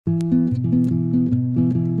'Twas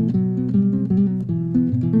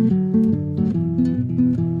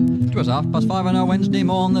 5:30 on a Wednesday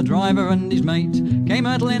morn, the driver and his mate came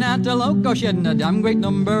hurtling out to Loco Shed in a damn great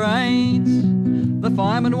number 8. The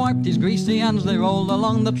fireman wiped his greasy hands, they rolled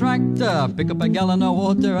along the track to pick up a gallon of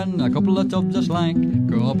water and a couple of tubs of slack,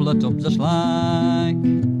 couple of tubs of slack.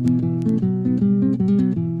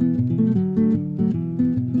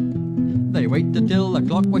 They waited till the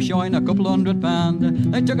clock was showing a couple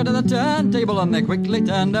 £100. They took it to the turntable and they quickly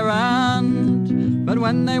turned around. But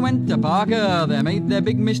when they went to park her, they made their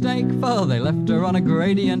big mistake, for they left her on a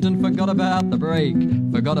gradient and forgot about the brake,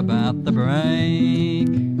 forgot about the brake.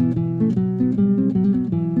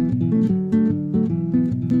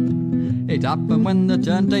 It happened when the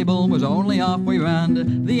turntable was only halfway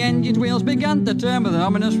round. The engine's wheels began to turn with an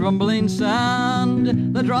ominous rumbling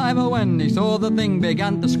sound. The driver, when he saw the thing,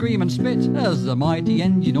 began to scream and spit as the mighty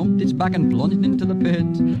engine humped its back and plunged into the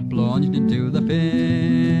pit, plunged into the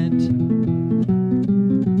pit.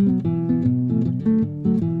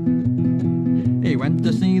 He went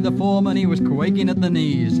to see the foreman, he was quaking at the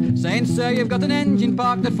knees, saying, "Sir, you've got an engine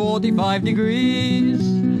parked at 45 degrees."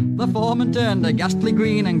 The foreman turned a ghastly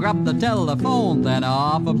green and grabbed the telephone, then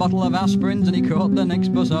half a bottle of aspirins and he caught the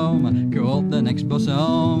next bus home, caught the next bus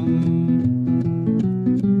home.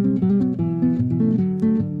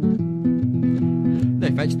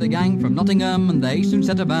 They fetched the gang from Nottingham and they soon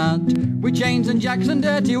set about. With chains and jacks and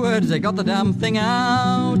dirty words they got the damn thing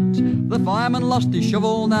out. The fireman lost his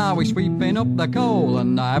shovel, now he's sweeping up the coal,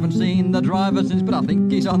 and I haven't seen the driver since, but I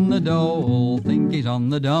think he's on the dole, think he's on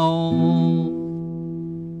the dole.